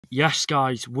Yes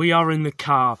guys, we are in the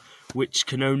car, which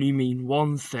can only mean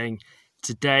one thing.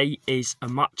 Today is a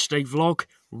matchday vlog.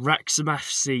 Wrexham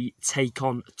FC take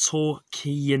on Torquay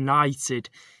United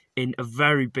in a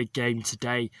very big game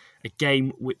today. A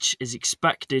game which is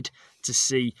expected to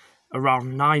see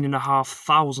around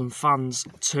 9,500 fans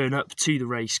turn up to the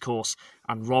racecourse.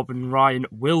 And Rob and Ryan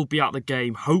will be at the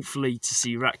game, hopefully to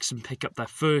see Wrexham pick up their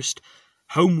first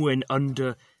home win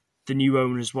under the new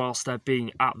owners whilst they're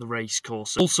being at the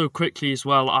racecourse. Also quickly as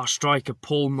well, our striker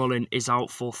Paul Mullin is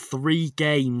out for 3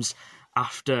 games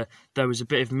after there was a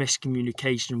bit of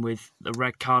miscommunication with the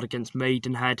red card against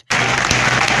Maidenhead.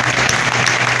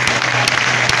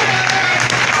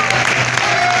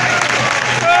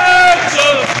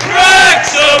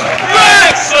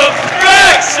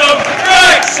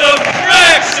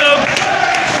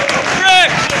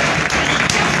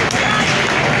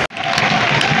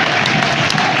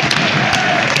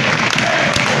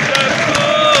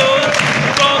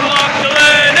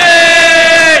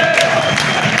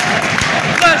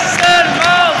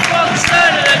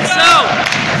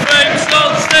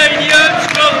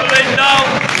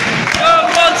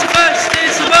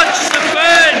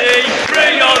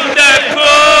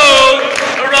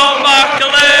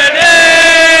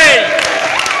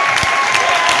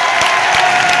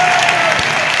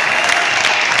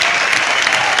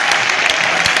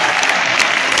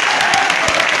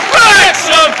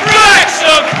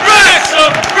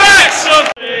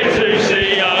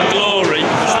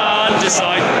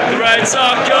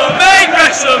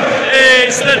 Wrexham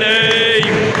is the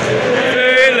name,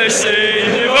 fearless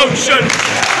in devotion,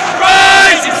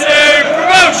 rising to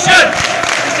promotion.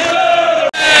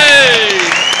 Hey!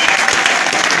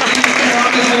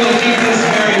 This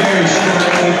very short.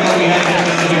 We thought we had to come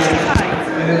here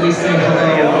and at least say hello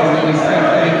and at least say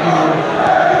thank you.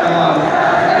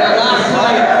 Last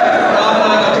night, Rob and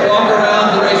I got to walk around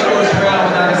the racecourse ground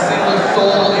without a single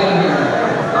soul in here.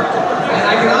 And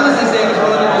I can honestly say it was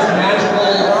one of the most magical,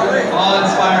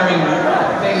 awe-inspiring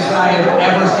things that I have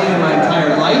ever seen in my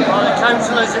entire life.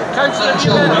 Councillors,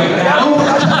 until right now.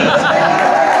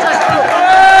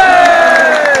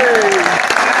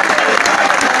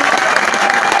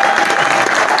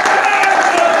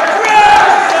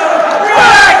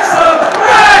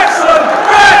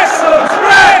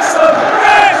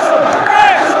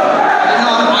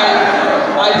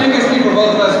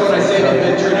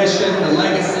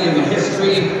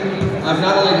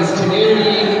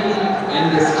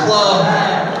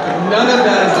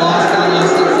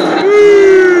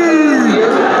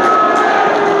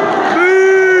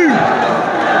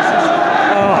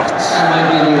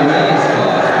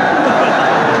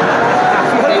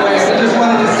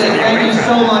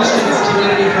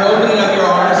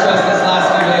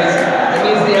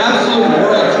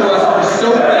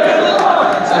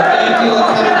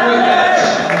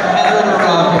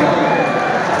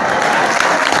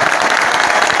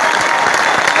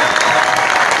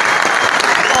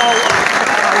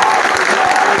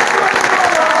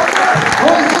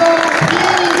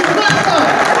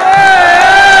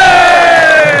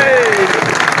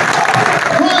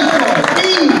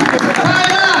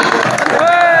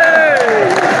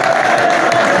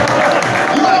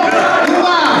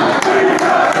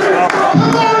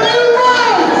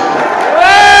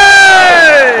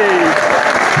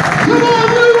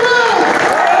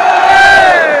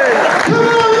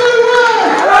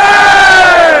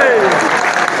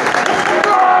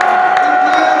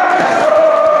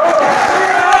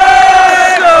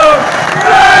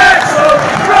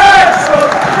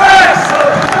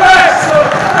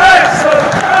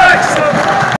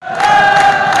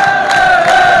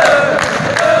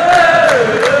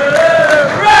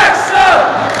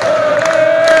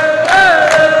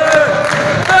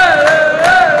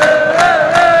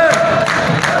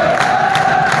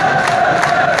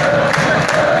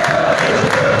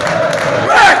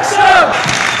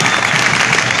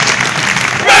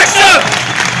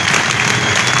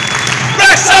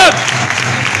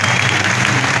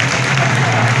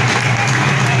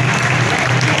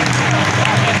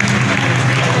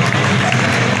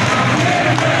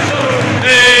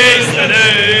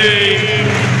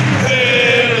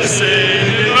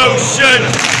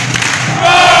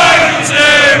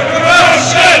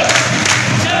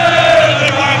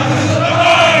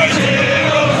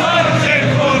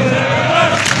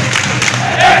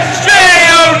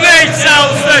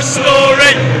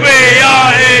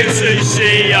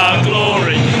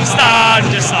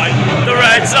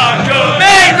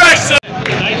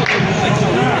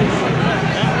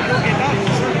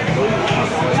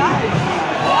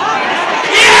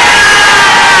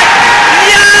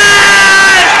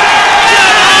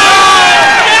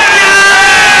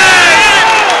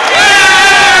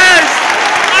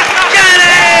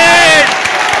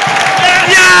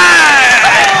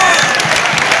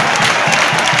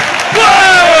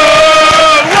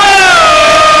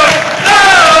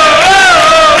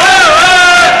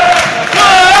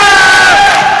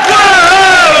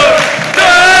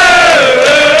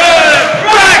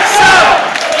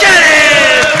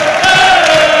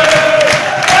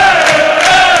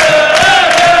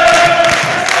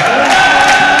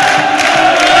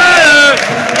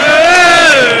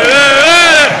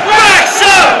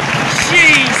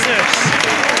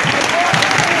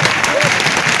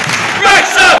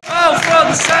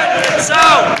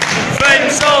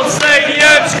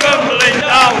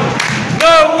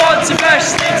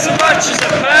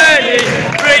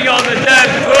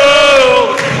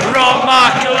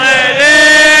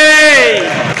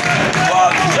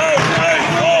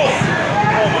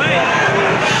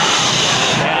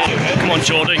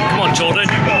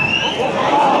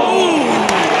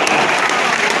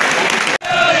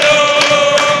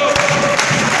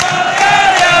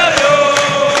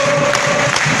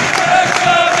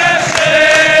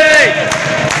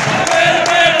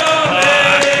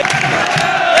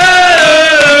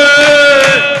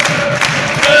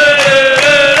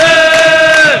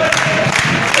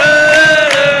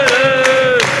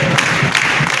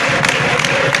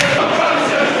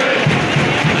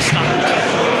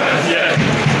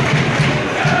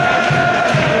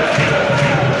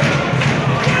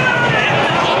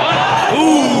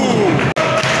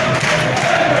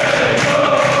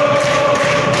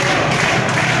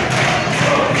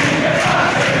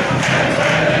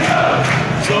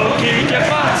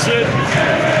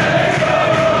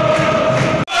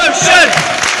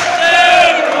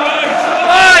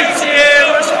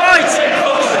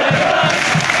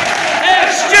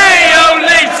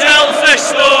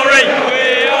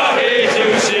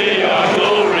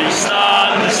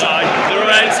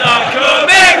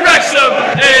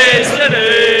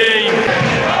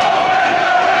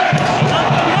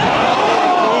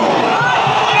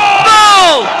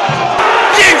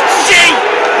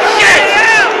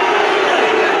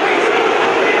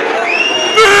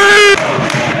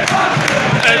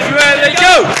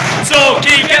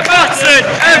 Wrexham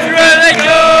everywhere they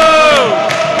go!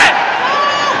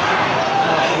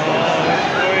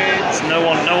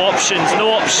 No options,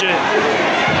 no option.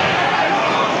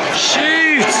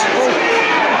 Shoot!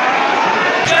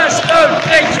 Just don't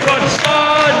think to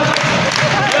understand.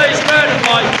 Raise men and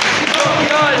like,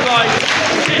 guys like,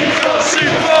 we've got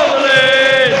Super Bowl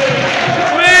in.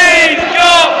 We've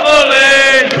got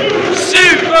Mullin,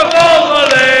 Super Bowl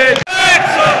Mullin.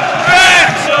 Wrexham,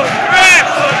 Wrexham,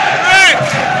 Wrexham,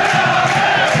 Wrexham.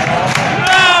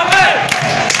 Love it.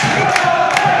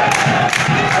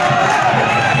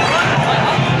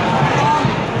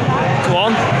 Go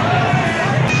on.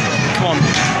 Come on.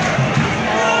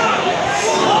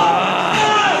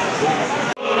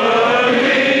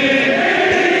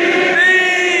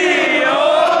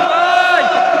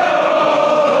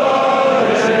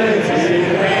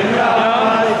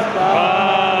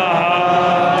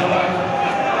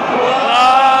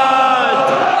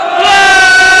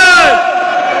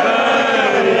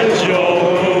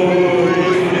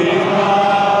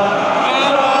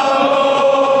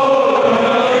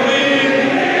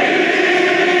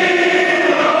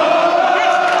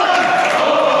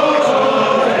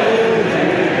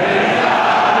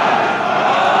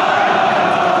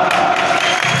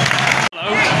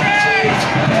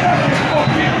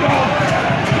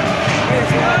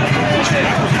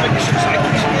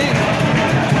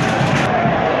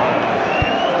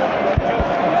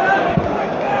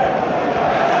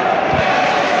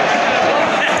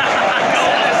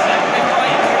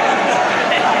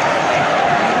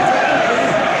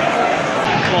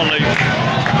 Come on, Luke.